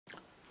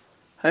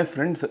Hi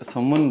friends,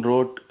 someone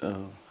wrote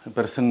a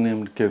person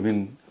named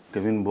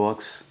Kevin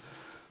Box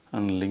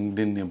on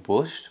LinkedIn a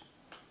post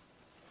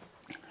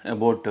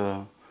about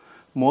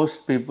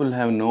most people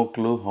have no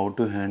clue how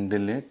to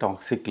handle a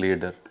toxic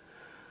leader.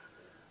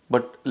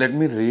 But let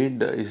me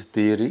read his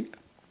theory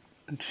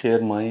and share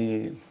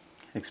my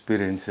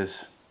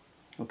experiences.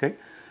 Okay,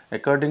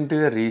 according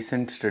to a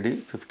recent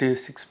study,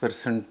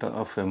 56%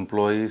 of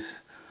employees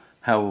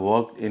have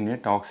worked in a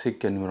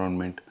toxic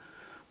environment,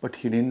 but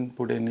he didn't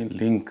put any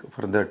link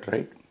for that,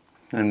 right?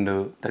 And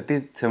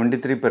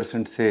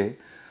 73% say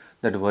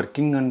that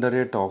working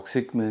under a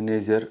toxic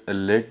manager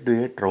led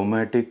to a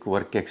traumatic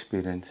work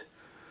experience.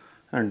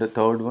 And the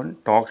third one,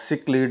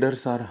 toxic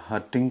leaders are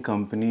hurting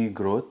company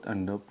growth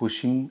and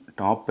pushing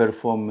top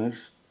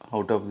performers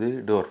out of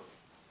the door.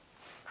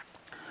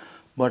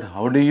 But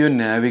how do you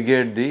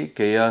navigate the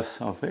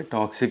chaos of a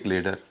toxic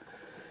leader?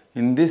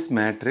 In this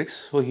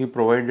matrix, so he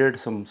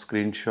provided some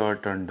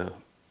screenshot and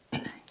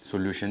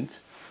solutions.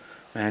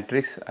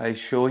 Matrix, I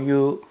show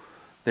you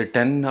the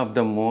 10 of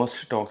the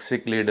most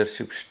toxic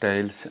leadership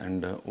styles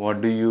and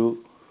what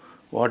you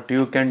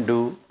can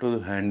do to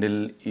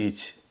handle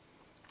each.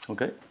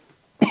 Okay.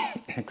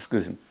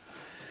 Excuse me.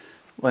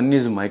 One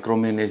is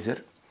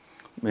micromanager.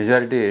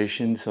 Majority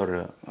Asians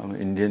or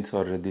Indians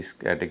are this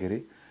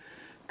category.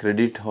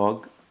 Credit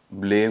hog,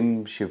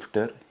 blame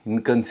shifter,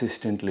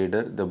 inconsistent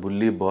leader, the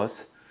bully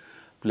boss,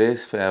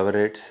 place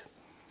favorites,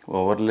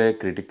 overlay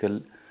critical,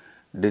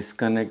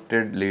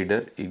 disconnected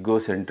leader,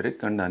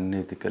 egocentric and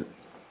unethical.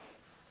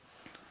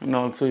 And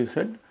also you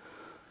said,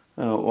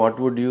 what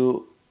would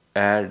you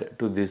add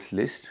to this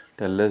list?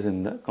 Tell us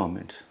in the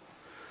comments.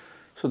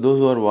 So those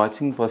who are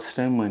watching first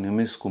time, my name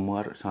is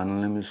Kumar,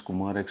 channel name is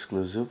Kumar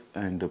Exclusive,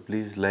 and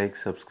please like,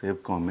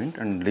 subscribe, comment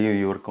and leave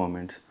your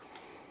comments.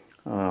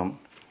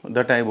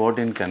 That I bought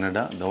in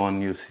Canada, the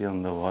one you see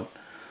on the wall.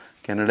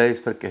 Canada is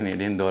for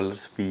Canadian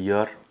dollars,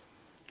 PR,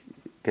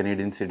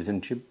 Canadian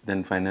citizenship.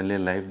 Then finally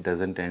life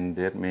doesn't end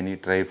there. Many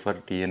try for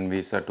TN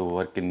visa to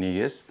work in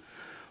US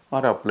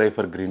or apply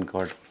for green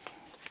card.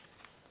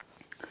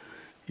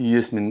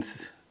 US means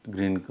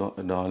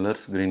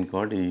dollars, green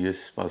card, US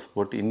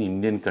passport in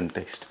Indian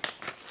context.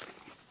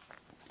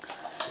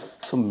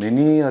 So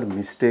many are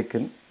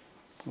mistaken,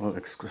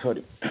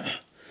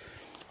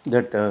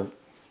 that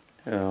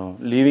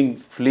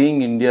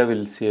fleeing India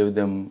will save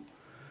them,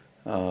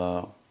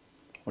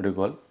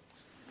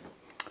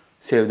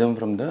 save them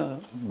from the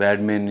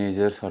bad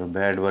managers or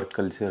bad work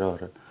culture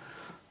or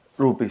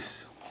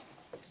rupees.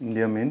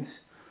 India means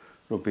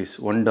rupees.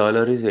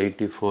 $1 is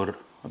 84,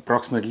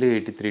 approximately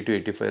 83 to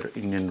 85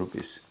 Indian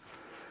rupees.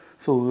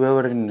 So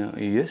whoever in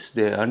US,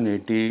 they earn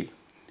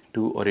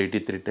 82 or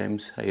 83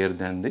 times higher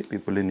than the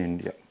people in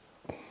India.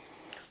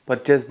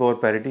 Purchase power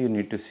parity, you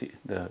need to see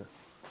the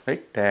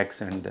right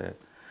tax and the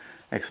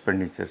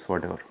expenditures,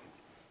 whatever.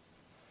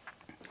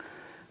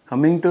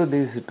 Coming to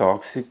these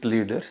toxic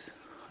leaders,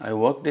 I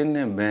worked in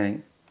a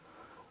bank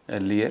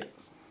earlier.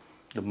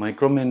 The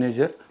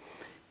micromanager,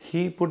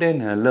 he put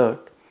an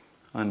alert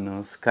on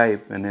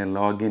Skype when I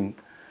log in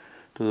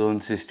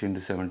 2016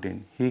 to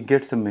 17. He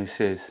gets the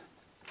message.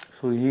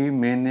 So he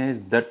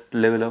managed that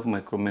level of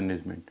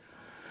micromanagement.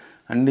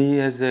 And he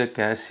has a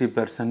cashier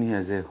person, he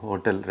has a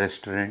hotel,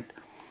 restaurant.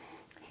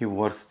 He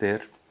works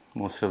there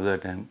most of the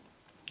time.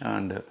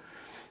 And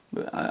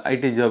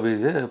IT job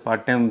is a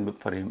part-time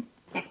for him.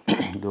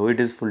 Though it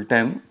is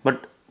full-time,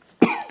 but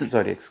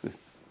sorry, excuse me.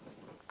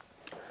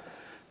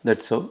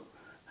 That's so.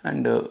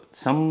 And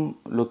some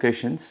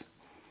locations,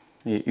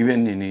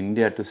 even in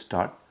India to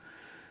start,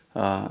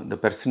 the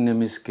person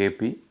name is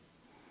KP,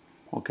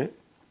 okay,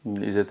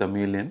 is a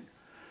Tamilian.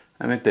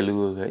 I'm a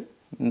Telugu guy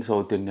in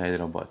South India,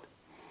 Hyderabad.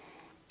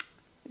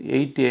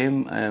 8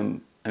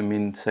 a.m. I'm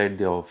inside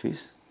the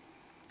office.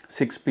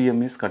 6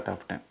 p.m. is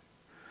cut-off time.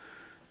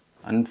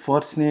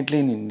 Unfortunately,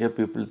 in India,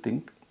 people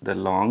think the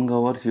long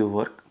hours you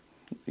work,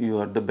 you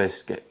are the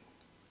best guy.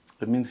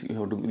 That means you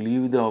have to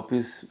leave the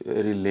office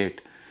very late.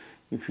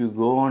 If you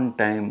go on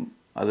time,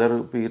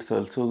 other peers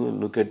also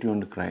look at you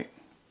and cry.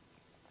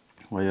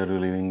 Why are you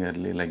leaving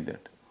early like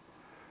that?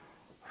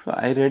 So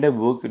I read a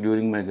book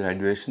during my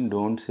graduation,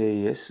 don't say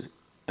yes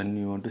and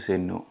you want to say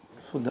no.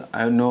 So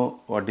I know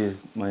what is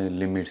my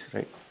limits,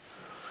 right?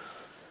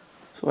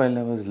 So while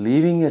I was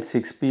leaving at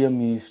 6 p.m.,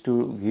 he used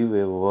to give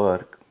a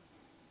work,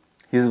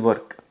 his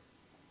work,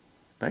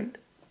 right?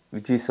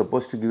 Which is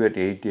supposed to give at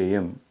 8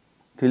 a.m.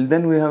 Till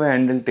then we have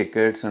handled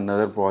tickets and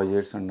other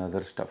projects and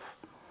other stuff.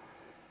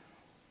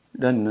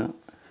 Then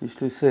he used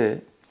to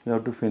say, you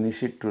have to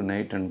finish it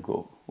tonight and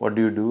go. What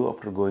do you do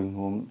after going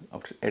home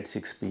at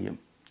 6 p.m.?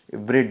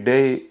 Every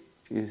day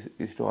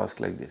is to ask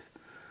like this.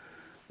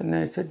 And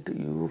I said,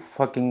 you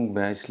fucking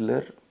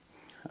bachelor,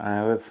 I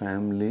have a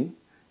family,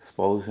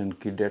 spouse and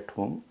kid at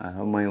home. I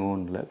have my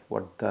own life.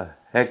 What the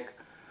heck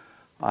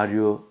are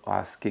you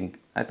asking?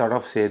 I thought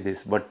of say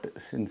this, but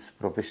since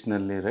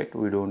professionally, right,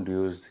 we don't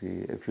use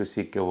if you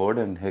seek a word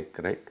and heck,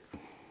 right?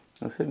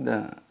 I said,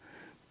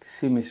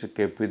 see Mr.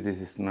 KP, this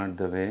is not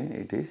the way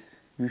it is.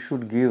 You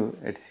should give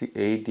at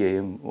 8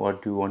 a.m.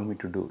 what you want me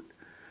to do.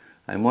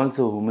 I'm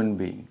also a human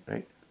being,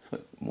 right? So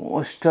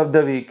most of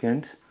the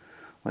weekends,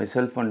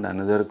 myself and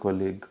another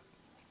colleague,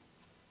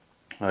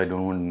 I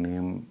don't want to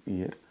name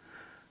here,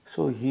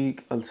 so he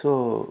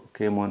also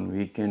came on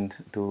weekends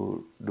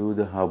to do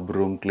the hub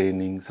room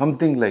cleaning,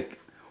 something like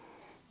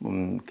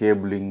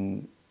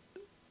cabling.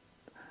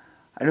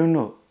 I don't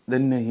know.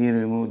 Then he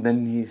removed.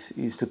 Then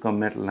he used to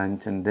come at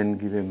lunch and then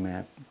give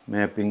a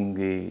mapping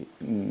the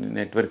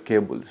network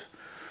cables.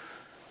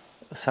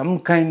 Some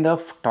kind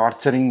of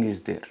torturing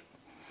is there.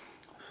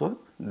 So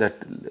that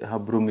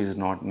hub room is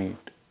not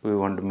neat. We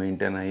want to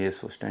maintain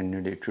ISO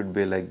standard. It should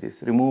be like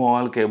this. Remove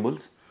all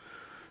cables,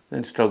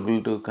 then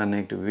struggle to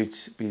connect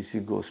which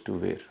PC goes to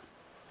where,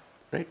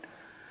 right?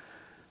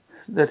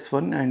 That's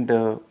one. And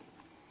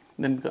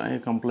then I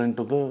complained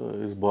to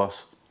his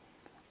boss.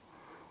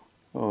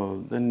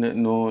 Then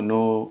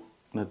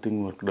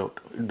nothing worked out.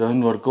 It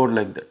doesn't work out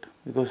like that,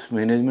 because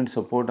management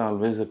support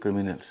always the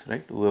criminals,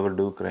 right? Whoever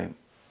do crime.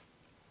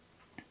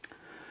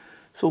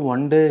 So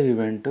one day he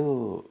went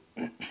to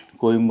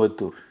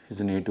Coimbatore,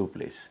 his native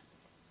place,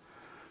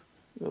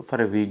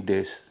 for a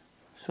weekdays.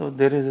 So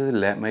there is a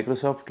lab,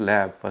 Microsoft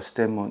lab, first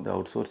time on the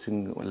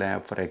outsourcing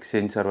lab for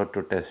Exchange server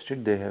to test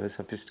it. They have a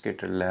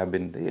sophisticated lab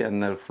in the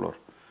another floor.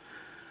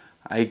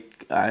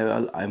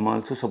 I'm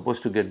also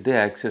supposed to get the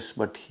access,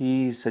 but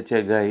he is such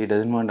a guy, he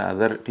doesn't want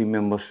other team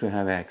members to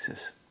have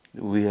access.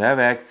 We have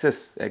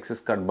access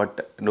card,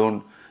 but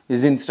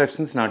his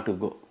instructions not to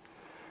go.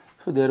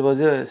 So there was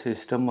a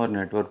system or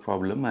network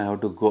problem, I have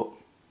to go.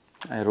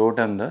 I wrote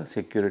on the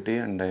security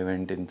and I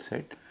went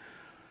inside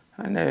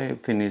and I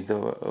finished the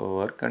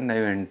work and I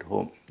went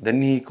home.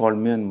 Then he called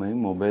me on my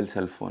mobile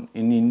cell phone.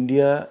 In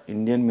India,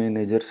 Indian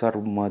managers are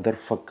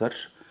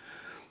motherfuckers.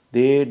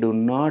 They do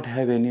not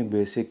have any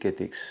basic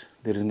ethics.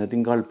 There is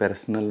nothing called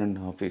personal and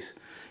office.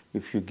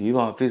 If you give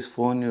office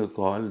phone, you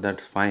call,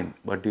 that's fine.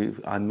 But if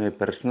on my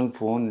personal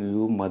phone,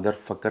 you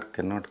motherfucker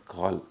cannot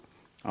call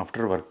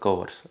after work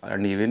hours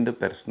and even the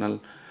personal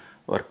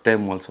work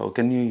time also. How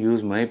can you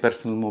use my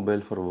personal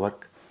mobile for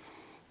work?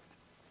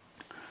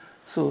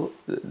 So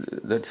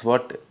that's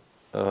what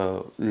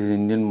these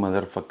Indian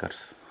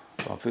motherfuckers,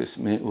 office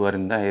who are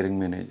in the hiring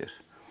managers.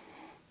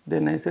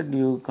 Then I said,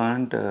 you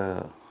can't.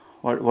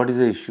 What is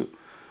the issue?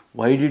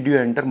 Why did you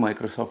enter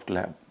Microsoft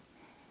lab?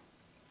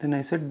 Then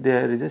I said,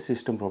 there is a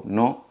system problem.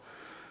 No,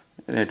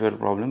 network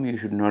problem, you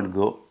should not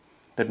go.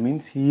 That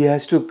means he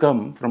has to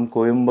come from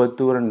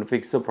Coimbatore and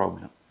fix the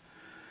problem.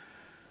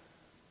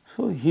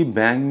 So he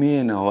banged me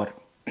an hour.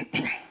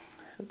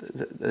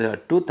 There are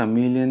two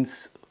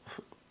Tamilians,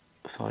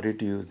 sorry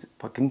to use,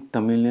 fucking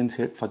Tamilians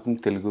hate fucking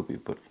Telugu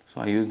people.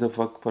 So I use the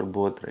fuck for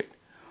both, right?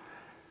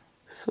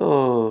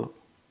 So,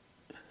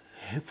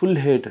 full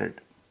hatred.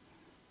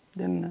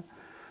 Then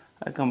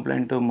I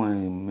complained to my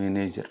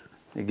manager.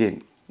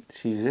 Again,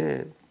 she is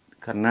a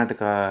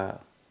Karnataka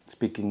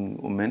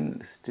speaking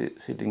woman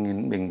sitting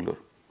in Bangalore.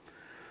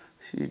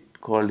 She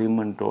called him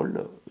and told,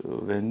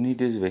 when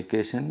it is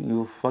vacation,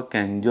 you fuck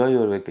enjoy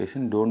your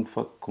vacation, don't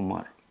fuck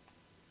Kumar.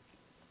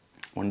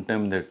 One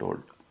time they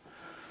told.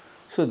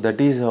 So that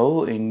is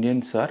how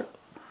Indians are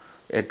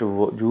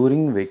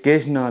during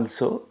vacation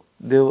also,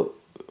 they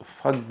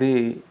fuck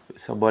the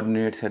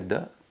subordinates at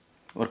the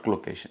work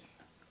location.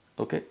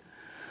 Okay.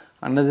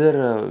 Another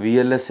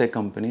VLSA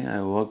company,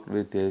 I worked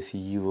with a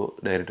CEO,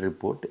 direct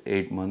report,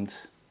 8 months,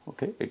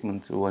 okay, 8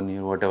 months, 1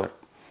 year, whatever.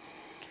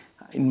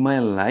 In my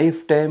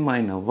lifetime,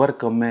 I never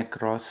come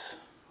across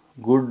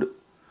good,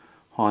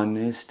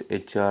 honest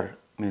HR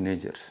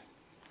managers.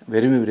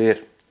 Very rare.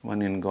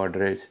 One in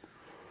Godrej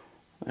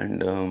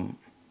and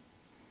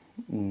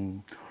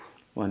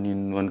one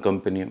in one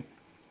company.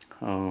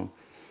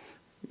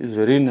 He's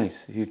very nice.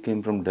 He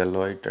came from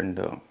Deloitte and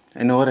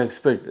I never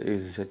expect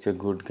he's such a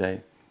good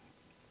guy.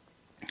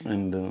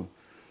 And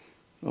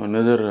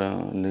another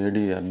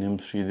lady, her name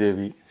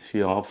Sridevi,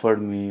 she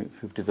offered me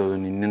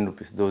 50,000 Indian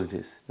rupees those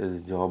days as a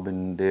job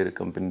in their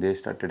company. They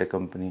started a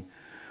company,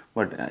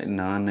 but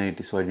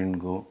non-IT, so I didn't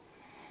go.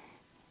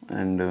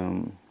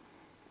 And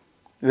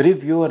very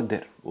few are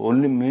there.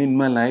 Only me in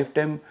my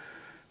lifetime,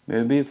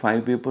 maybe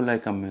 5 people I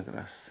come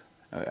across.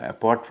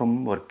 Apart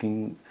from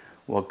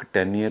worked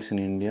 10 years in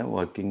India,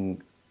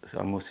 working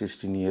almost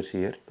 16 years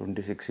here,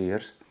 26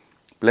 years,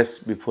 plus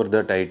before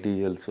that IT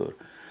also.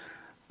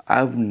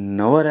 I've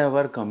never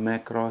ever come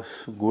across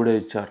good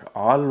HR.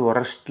 All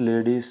worst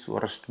ladies,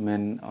 worst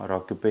men are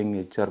occupying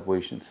HR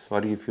positions.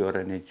 Sorry if you are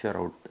an HR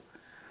out.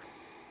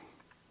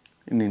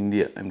 In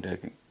India, I'm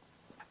talking.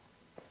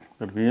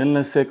 The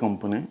VLSA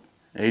company,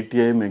 8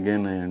 a.m.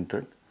 again I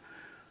entered.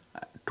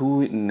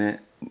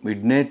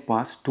 Midnight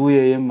past 2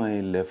 a.m. I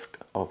left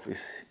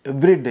office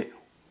every day,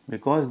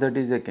 because that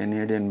is a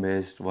Canadian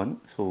based one.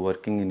 So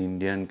working in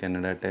India and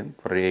Canada time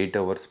for 8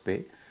 hours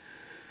pay.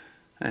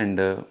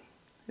 And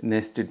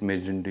next it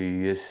merged into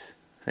US,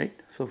 right?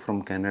 So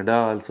from Canada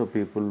also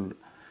people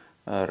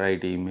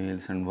write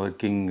emails and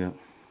working.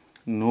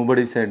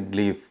 Nobody said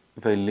leave.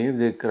 If I leave,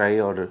 they cry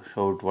or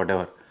shout,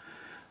 whatever.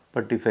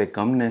 But if I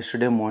come next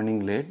day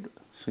morning late,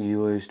 so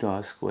you used to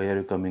ask, why are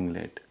you coming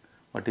late?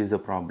 What is the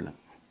problem?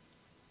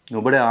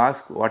 Nobody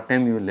asks what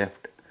time you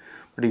left.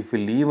 But if you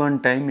leave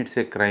on time, it's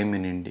a crime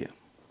in India.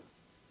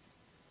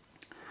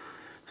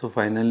 So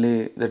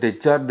finally, that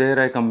HR there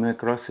I come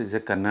across is a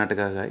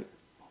Karnataka guy,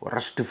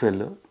 worst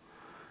fellow.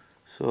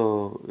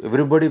 So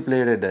everybody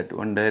played at that.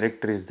 One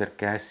director is the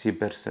CASTE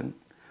person.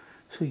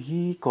 So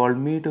he called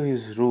me to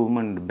his room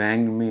and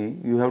banged me.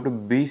 You have to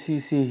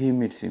BCC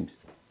him, it seems.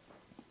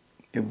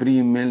 Every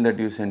email that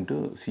you send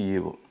to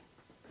CEO.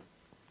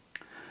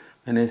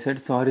 When I said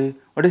sorry,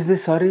 what is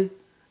this sorry?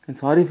 Can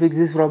sorry fix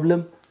this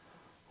problem?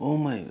 Oh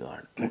my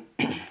God.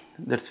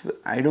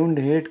 I don't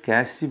hate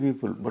CASTE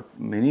people, but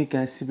many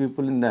CASTE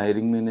people in the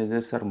hiring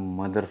managers are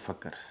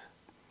motherfuckers.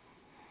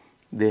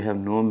 They have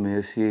no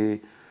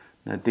mercy,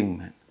 nothing,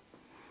 man.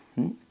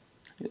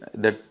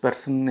 That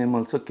person name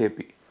also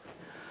KP.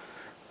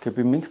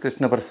 KP means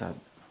Krishna Prasad.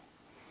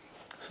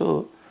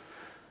 So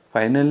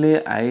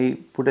finally I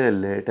put a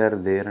letter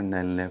there and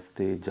I left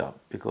the job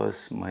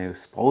because my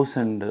spouse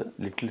and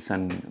little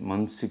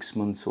son, 6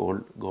 months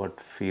old,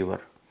 got fever.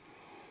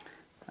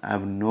 I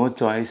have no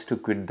choice to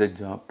quit the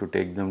job to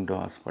take them to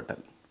hospital.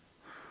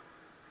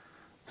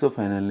 So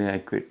finally I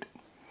quit.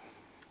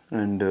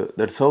 And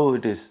that's how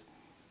it is.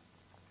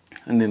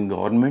 And in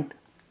government,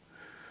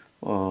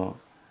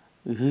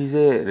 he's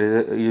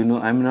a,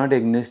 I'm not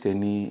against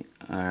any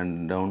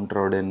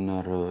downtrodden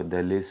or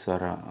Dalits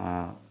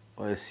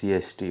or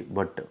SC/ST,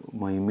 but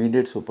my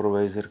immediate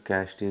supervisor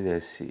caste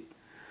is SC.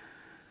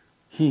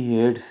 He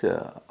hates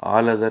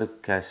all other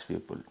caste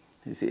people.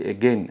 You see,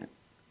 again,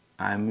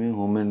 I'm a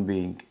human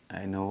being.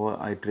 I know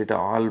I treat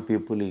all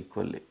people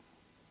equally.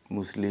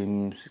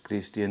 Muslims,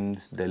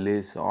 Christians,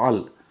 Dalits,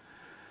 all.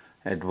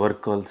 At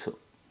work also,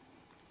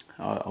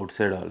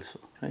 outside also,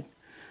 right?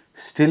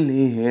 Still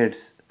he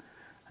hates.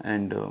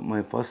 And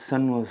my first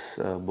son was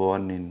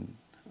born in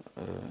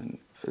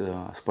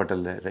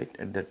hospital, right?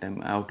 At that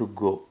time I have to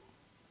go.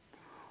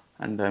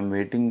 And I'm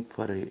waiting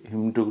for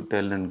him to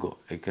tell and go.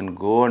 I can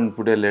go and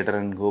put a letter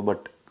and go,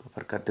 but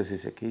for courtesy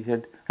sake, he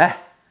said,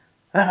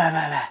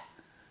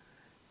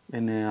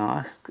 When I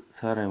asked,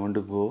 sir, I want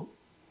to go,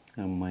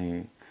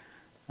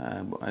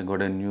 I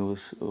got a news,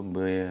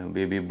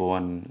 baby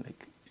born,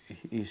 like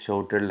he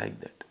shouted like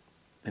that.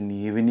 In the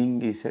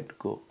evening, he said,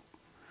 go.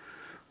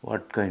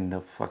 What kind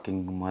of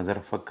fucking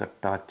motherfucker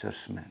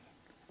tortures, man?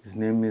 His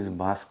name is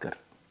Bhaskar.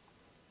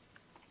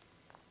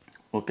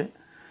 Okay?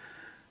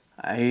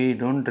 I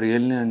don't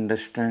really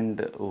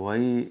understand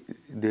why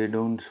they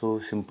don't show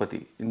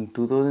sympathy. In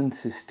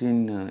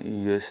 2016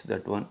 US,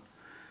 that one,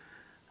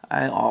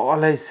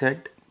 all I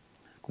said,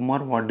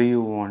 Kumar, what do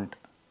you want?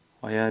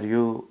 Why are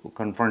you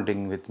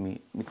confronting with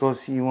me?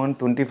 Because he won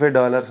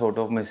 $25 out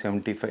of my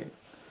 75,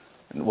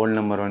 world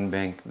number one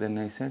bank. Then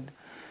I said,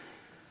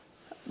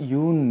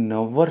 you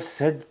never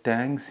said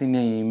thanks in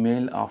an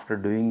email after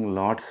doing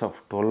lots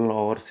of 12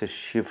 hours a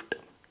shift,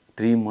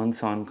 3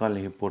 months on call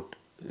he put,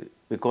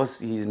 because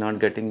he is not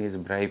getting his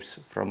bribes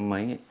from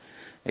my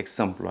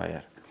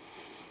ex-employer.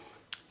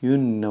 You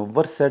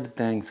never said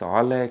thanks.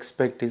 All I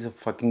expect is a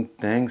fucking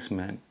thanks,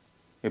 man.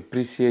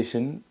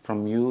 Appreciation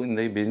from you in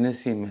the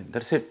business email.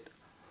 That's it.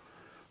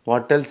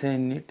 What else I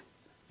need?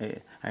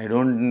 I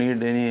don't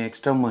need any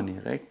extra money,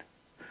 right?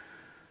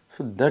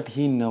 So that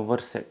he never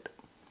said.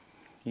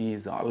 He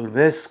is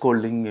always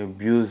scolding,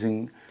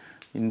 abusing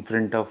in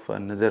front of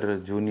another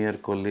junior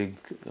colleague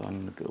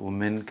on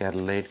women,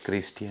 Carolite,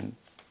 Christian.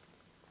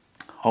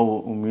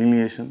 How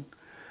humiliation.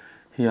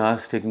 He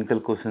asked technical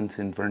questions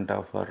in front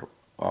of her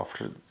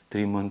after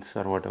 3 months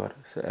or whatever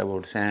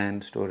about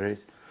sand storage.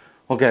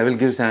 Okay, I will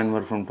give sand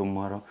work from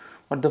tomorrow.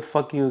 What the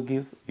fuck you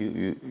give?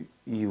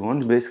 You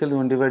want basically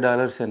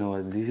 $25 an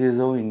hour. This is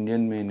how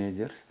Indian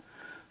managers,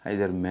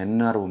 either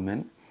men or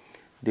women,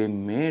 they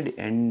made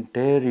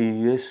entire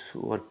US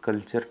work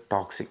culture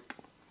toxic.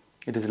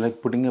 It is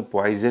like putting a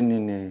poison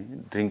in a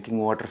drinking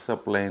water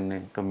supply in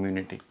a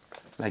community.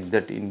 Like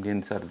that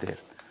Indians are there.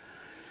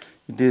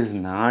 It is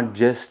not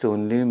just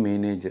only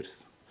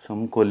managers.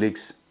 Some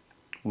colleagues,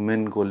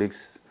 women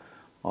colleagues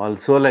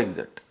also like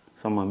that.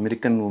 Some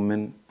American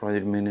women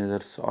project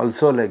managers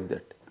also like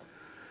that.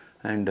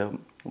 And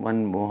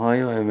one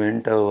Ohio I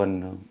went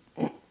one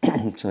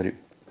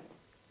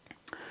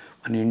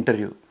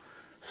interview.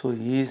 So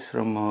he is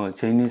from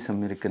Chinese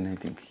American, I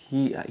think.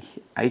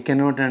 I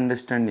cannot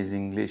understand his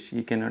English.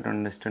 He cannot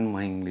understand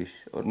my English.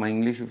 Or my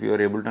English, if you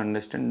are able to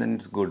understand, then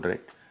it's good,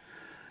 right?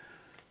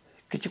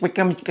 He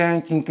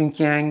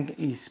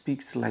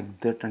speaks like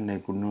that, and I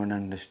could not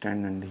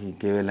understand. And he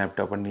gave a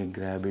laptop and he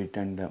grabbed it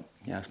and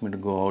he asked me to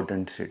go out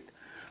and sit.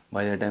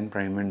 By the time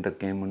Prime Minister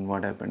came and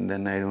what happened,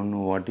 then I don't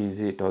know what is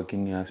he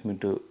talking. He asked me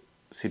to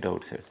sit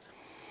outside,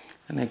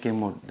 and I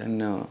came out.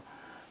 Then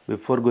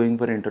before going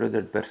for interview,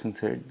 that person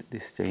said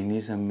this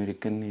Chinese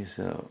American is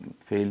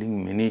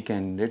failing many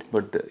candidates,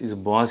 but his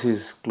boss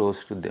is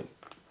close to them.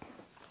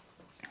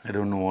 I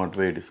don't know what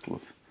way it is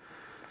close.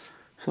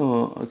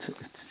 So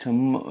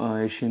some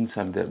Asians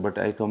are there, but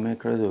I come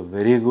across a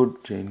very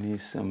good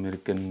Chinese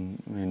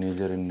American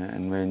manager in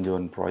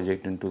NYNG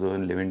project in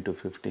 2011 to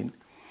 15.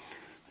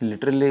 He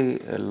literally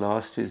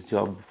lost his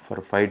job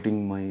for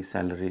fighting my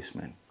salaries,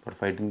 man. for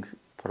fighting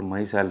for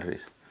my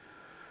salaries.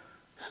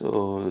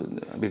 So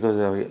because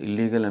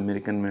illegal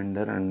American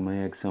vendor and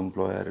my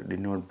ex-employer did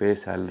not pay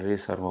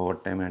salaries or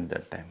overtime at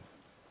that time.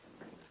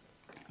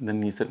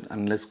 Then he said,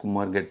 unless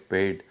Kumar get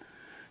paid,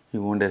 he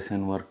won't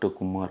assign work to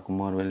Kumar.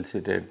 Kumar will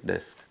sit at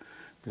desk.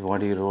 This is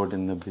what he wrote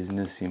in the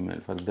business email.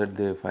 For that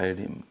they fired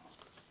him.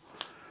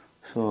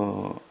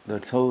 So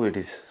that's how it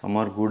is. Some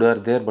are good are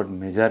there, but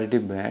majority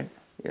bad.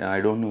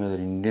 I don't know whether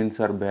Indians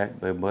are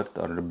bad by birth,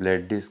 or the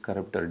blood is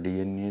corrupt, or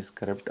DNA is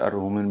corrupt, or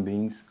human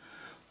beings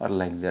are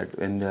like that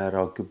when they are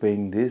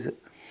occupying these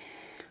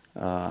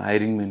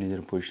hiring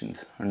manager positions.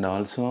 And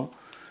also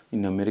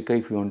in America,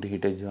 if you want to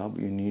hit a job,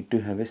 you need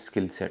to have a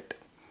skill set,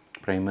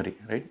 primary,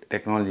 right?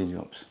 Technology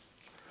jobs.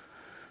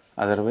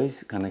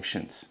 Otherwise,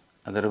 connections.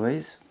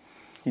 Otherwise,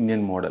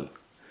 Indian model,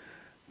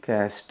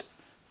 caste,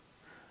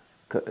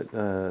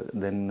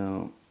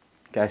 then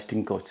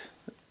casting couch,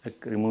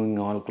 like removing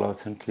all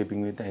clothes and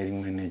sleeping with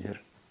hiring manager,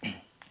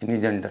 any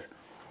gender.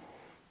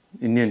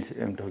 Indians,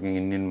 I am talking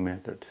Indian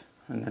methods.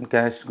 And then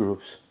caste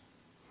groups.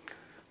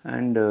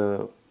 And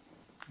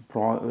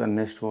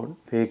next one,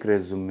 fake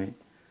resume,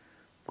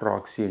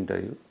 proxy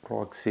interview,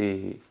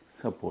 proxy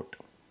support.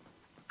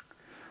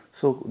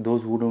 So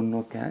those who don't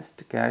know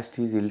caste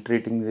is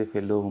ill-treating the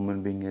fellow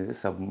human being as a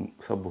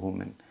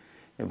subhuman.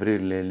 Every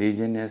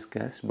religion has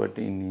caste, but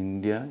in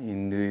India,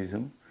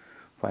 Hinduism,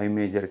 5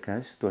 major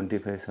castes,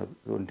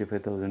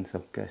 25,000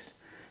 subcastes.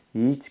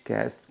 Each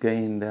caste guy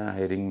in the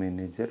hiring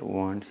manager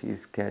wants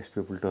his caste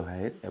people to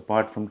hire,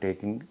 apart from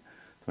taking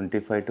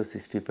 $25 to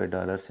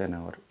 $65 an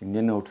hour.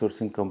 Indian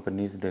outsourcing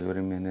companies,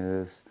 delivery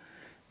managers,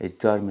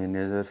 HR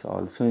managers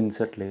also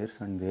insert layers,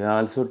 and they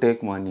also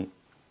take money.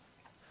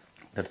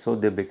 That's how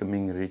they're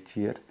becoming rich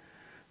here.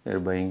 They're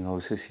buying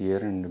houses here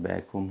and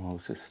back home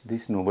houses.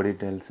 This nobody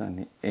tells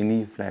on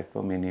any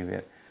platform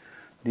anywhere.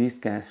 These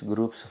caste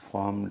groups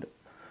formed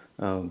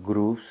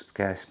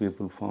caste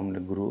people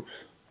formed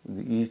groups.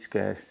 Each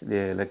caste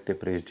they elect a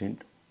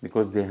president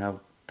because they have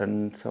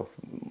tons of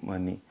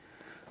money,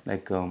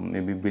 like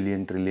maybe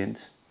billion,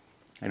 trillions.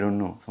 I don't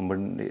know.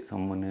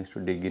 Someone has to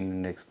dig in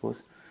and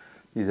expose.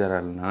 These are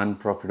all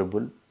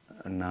non-profitable,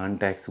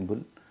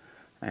 non-taxable,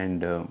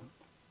 and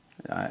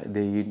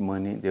they eat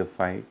money, they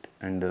fight,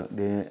 and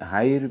they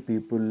hire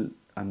people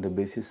on the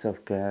basis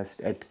of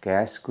caste at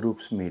caste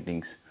groups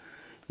meetings.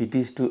 It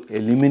is to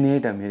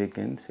eliminate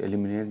Americans,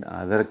 eliminate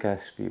other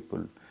caste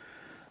people.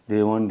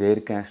 They want their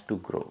caste to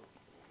grow,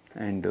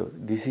 and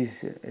this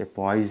is a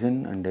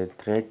poison and a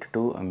threat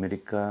to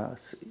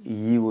America's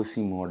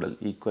EEOC model,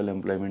 equal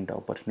employment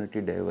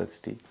opportunity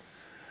diversity,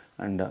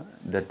 and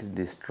that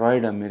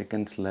destroyed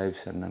Americans'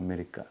 lives in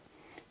America.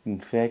 In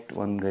fact,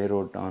 one guy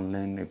wrote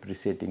online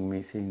appreciating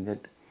me, saying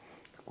that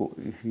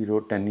he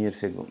wrote 10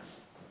 years ago,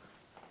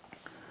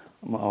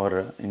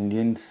 our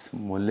Indians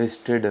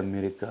molested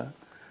America,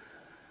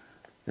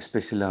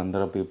 especially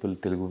Andhra people,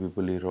 Telugu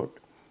people, he wrote,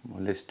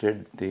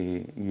 molested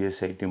the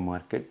US IT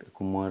market.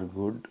 Kumar,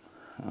 good,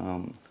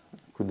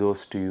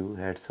 kudos to you,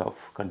 hats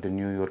off,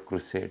 continue your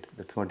crusade.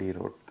 That's what he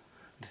wrote.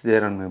 It's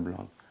there on my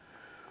blog.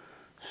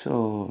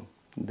 So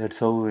that's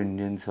how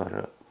Indians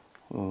are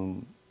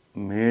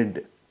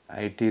made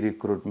IT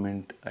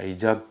recruitment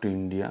hijacked to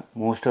India.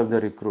 Most of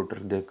the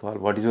recruiters, they call,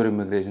 what is your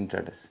immigration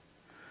status?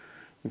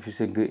 If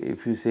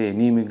you say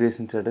any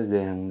immigration status,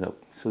 they hang up.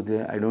 So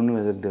I don't know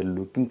whether they're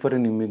looking for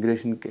an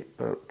immigration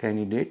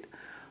candidate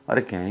or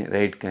a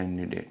right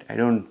candidate. I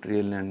don't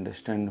really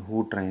understand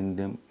who trained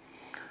them.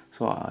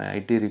 So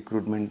IT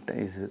recruitment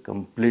is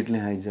completely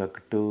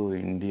hijacked to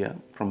India.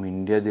 From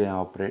India they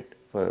operate.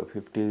 For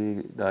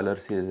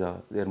 $50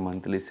 is their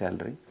monthly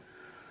salary.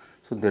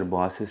 So their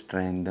bosses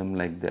train them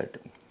like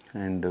that,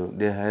 and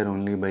they hire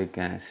only by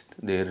caste,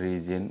 their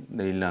region,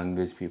 their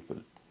language people.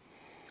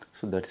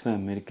 So that's why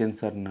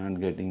Americans are not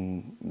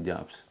getting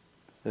jobs.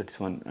 That's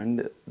one.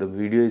 And the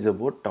video is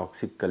about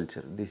toxic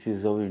culture. This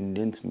is how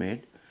Indians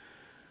made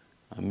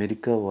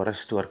America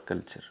worst work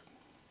culture.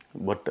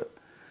 But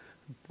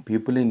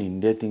people in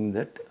India think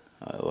that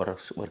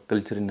work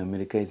culture in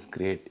America is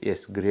great.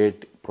 Yes,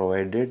 great,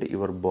 provided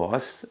your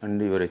boss and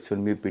your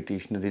H-1B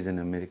petitioner is an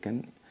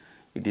American.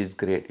 It is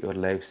great, your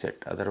life set.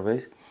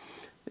 Otherwise,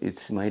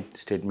 it's my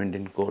statement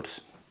in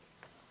quotes.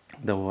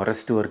 The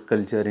worst work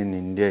culture in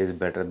India is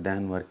better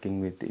than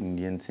working with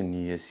Indians in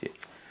U.S.A.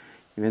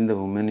 Even the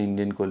women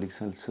Indian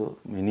colleagues also,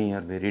 many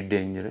are very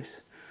dangerous.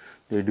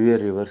 They do a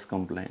reverse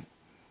complaint,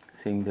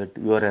 saying that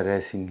you are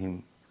harassing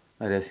him,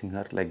 harassing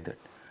her, like that.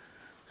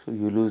 So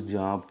you lose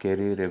job,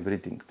 career,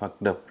 everything,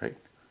 fucked up, right?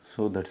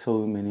 So that's how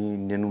many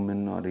Indian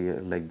women are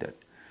here like that.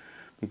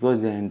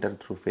 Because they enter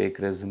through fake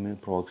resume,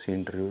 proxy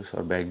interviews,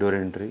 or backdoor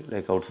entry,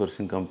 like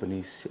outsourcing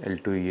companies,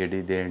 L2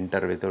 EAD, they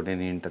enter without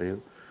any interview.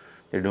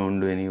 They don't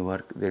do any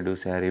work, they do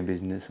saree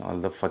business, all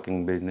the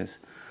fucking business.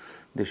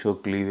 They show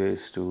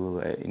cleavage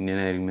to Indian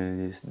hiring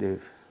managers, they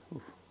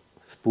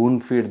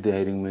spoon feed the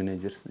hiring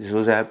managers. This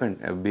was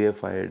happened, FBI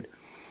fired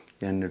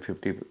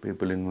 350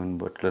 people in one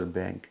particular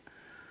bank.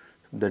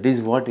 That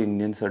is what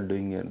Indians are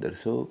doing here.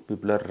 That's so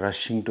people are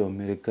rushing to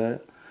America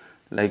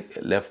like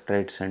left,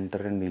 right, center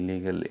and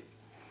illegally.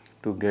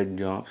 to get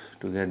jobs,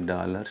 to get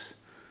dollars,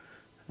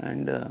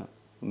 and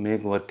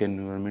make work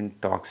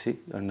environment toxic,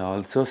 and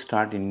also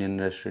start Indian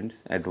restaurants.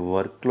 At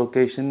work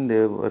location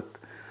they work,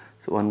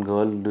 so one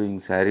girl doing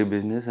saree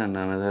business and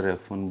another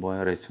F1 boy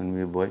or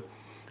H1B boy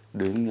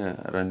doing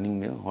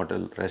running a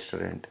hotel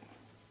restaurant.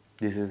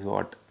 This is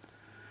what.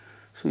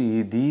 So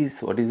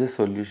what is the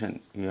solution?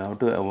 You have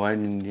to avoid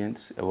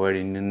Indians, avoid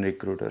Indian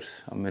recruiters,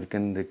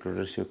 American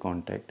recruiters you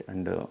contact,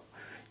 and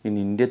in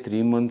India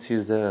 3 months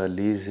is the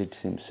lease, it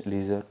seems,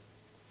 lease or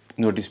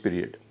notice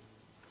period.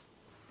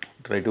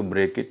 Try to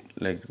break it,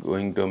 like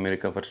going to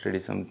America for study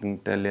something,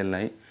 tell a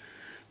lie,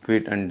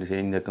 quit and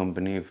change the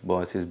company if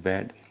boss is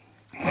bad.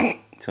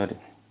 Sorry,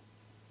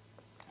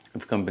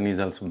 if company is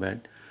also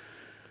bad.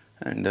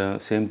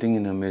 And same thing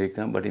in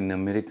America, but in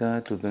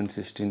America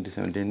 2016 to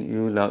 17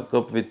 you lock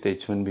up with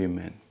H1B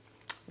man.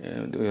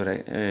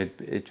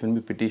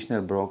 H1B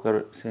petitioner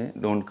broker say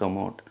don't come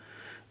out.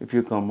 If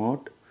you come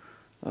out,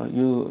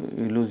 you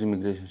lose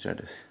immigration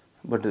status.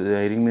 But the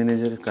hiring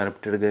manager,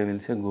 corrupted guy, will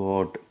say go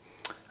out,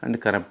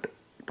 and corrupt,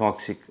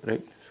 toxic,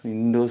 right? So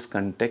in those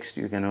contexts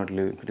you cannot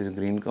live. If it is a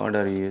green card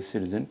or a US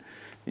citizen,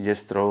 you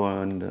just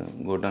throw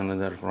and go to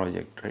another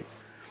project, right?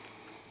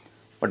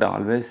 But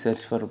always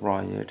search for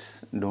projects.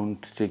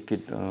 Don't stick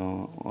it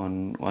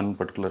on one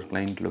particular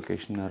client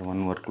location or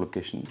one work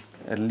location.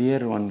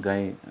 Earlier one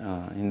guy,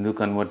 Hindu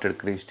converted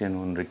Christian,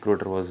 one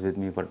recruiter was with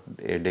me for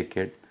a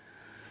decade.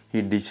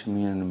 He ditched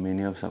me and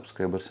many of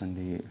subscribers and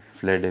he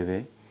fled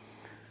away.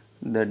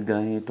 That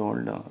guy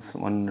told us,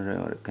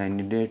 one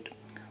candidate,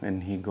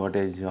 when he got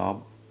a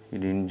job, he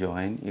didn't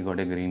join, he got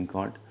a green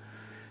card.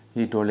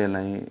 He told a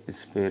lie,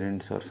 his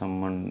parents or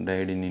someone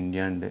died in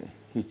India and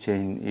he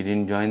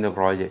didn't join the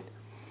project.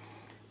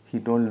 He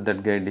told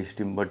that guy ditched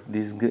him, but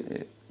this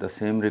guy, the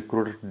same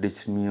recruiter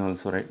ditched me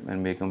also, right,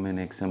 and become an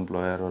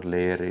ex-employer or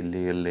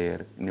illegal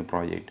layer in a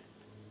project.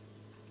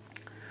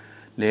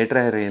 Later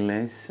I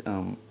realized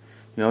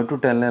you have to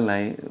tell a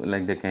lie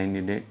like the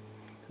candidate.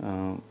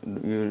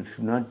 You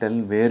should not tell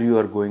where you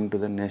are going to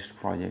the next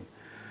project,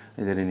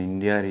 either in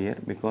India or here,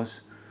 because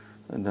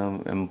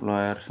the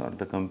employers or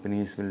the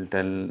companies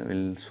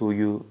will sue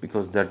you,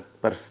 because that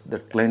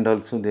client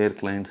also their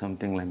client,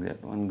 something like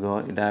that. One girl,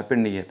 it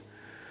happened here.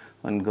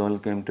 One girl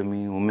came to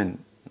me,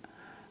 woman,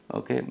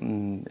 okay,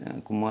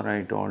 Kumar,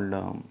 I told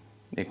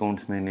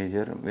accounts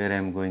manager where I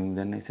am going.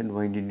 Then I said,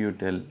 why did you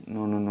tell?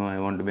 No, I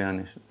want to be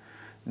honest.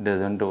 It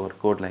doesn't work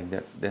out like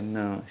that.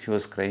 Then she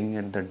was crying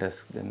at the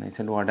desk. Then I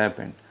said, what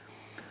happened?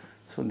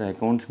 So the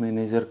accounts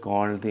manager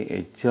called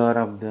the HR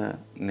of the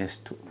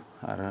next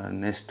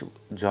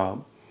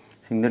job,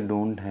 saying that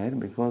don't hire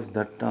because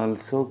that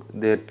also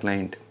their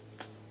client.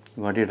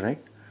 Got it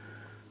right?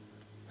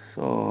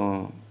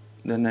 So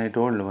then I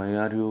told, why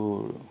are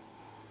you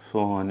so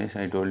honest?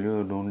 I told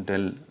you, don't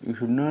tell. You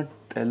should not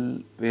tell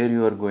where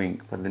you are going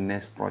for the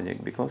next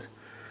project, because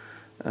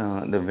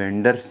the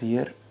vendors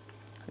here,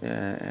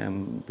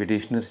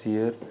 petitioners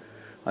here,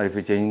 or if you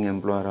are changing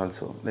employer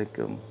also, like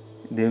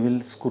they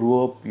will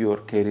screw up your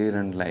career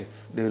and life.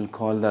 They will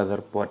call the other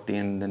party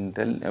and then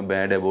tell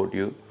bad about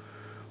you,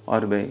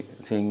 or by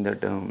saying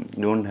that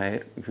don't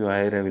hire. If you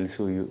hire, I will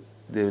sue you.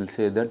 They will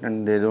say that,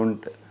 and they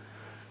don't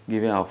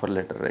give an offer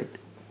letter, right?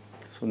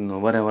 So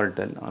never ever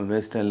tell.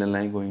 Always tell a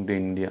lie going to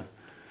India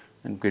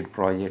and quit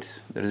projects.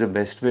 That is the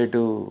best way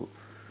to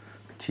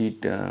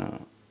cheat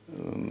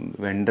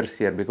vendors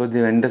here, because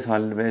the vendors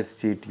always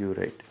cheat you,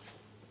 right?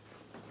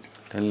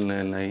 Tell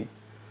a lie,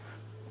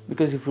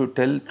 because if you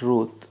tell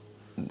truth,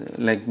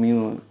 like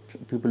me,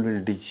 people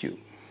will ditch you.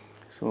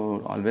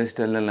 So always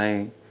tell a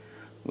lie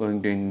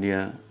going to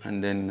India,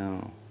 and then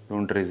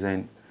don't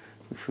resign.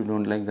 If you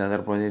don't like the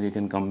other project, you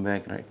can come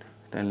back, right?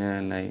 Tell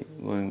a lie,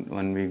 going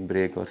 1 week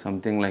break or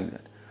something like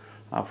that.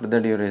 After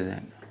that you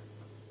resign,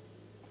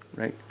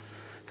 right?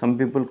 Some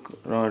people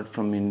wrote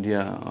from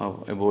India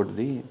about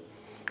the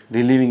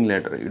relieving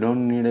letter. You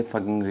don't need a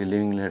fucking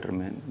relieving letter,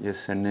 man.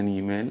 Just send an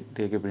email,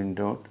 take a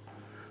printout,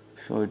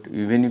 show it.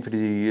 Even if it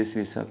is a U.S.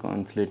 visa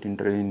consulate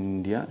interview in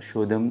India,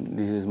 show them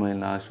this is my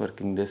last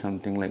working day,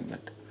 something like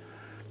that.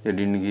 They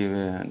didn't give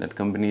that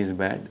company is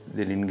bad.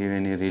 They didn't give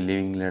any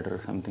relieving letter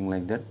or something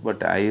like that.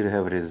 But I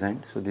have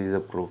resigned, so this is a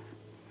proof.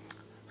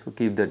 So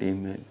keep that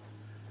email.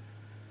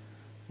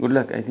 Good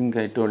luck. I think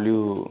I told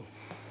you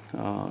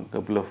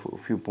a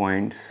few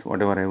points,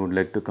 whatever I would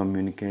like to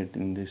communicate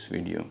in this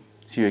video.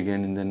 See you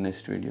again in the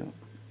next video.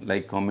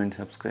 Like, comment,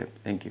 subscribe.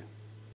 Thank you.